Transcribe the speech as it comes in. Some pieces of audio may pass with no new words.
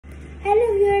Hello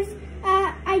viewers,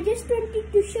 I just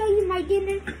wanted to show you my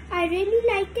dinner. I really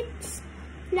like it,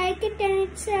 and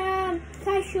it's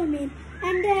chowmein.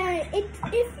 And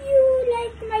if you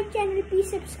like my channel, please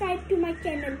subscribe to my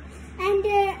channel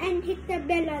and hit the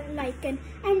bell icon.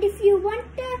 And if you want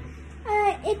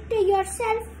it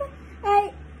yourself,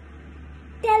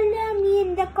 tell me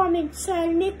in the comments, so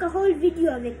I'll make a whole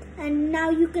video of it. And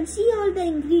now you can see all the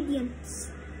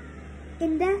ingredients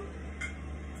in there.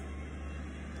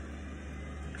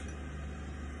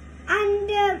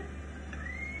 And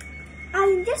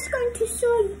I'm just going to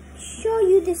show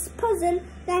you this puzzle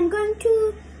that I'm going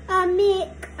to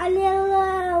make a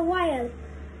little while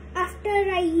after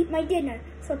I eat my dinner.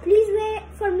 So please wait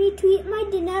for me to eat my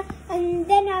dinner, and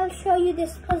then I'll show you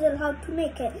this puzzle, how to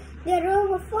make it. There are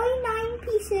over 49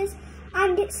 pieces,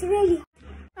 and it's really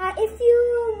if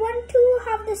you want to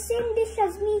have the same dish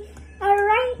as me,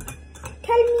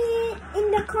 tell me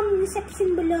in the comment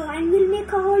section below, and we'll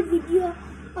make a whole video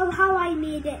of how I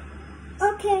made it.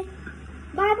 Okay,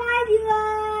 bye bye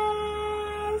viewers.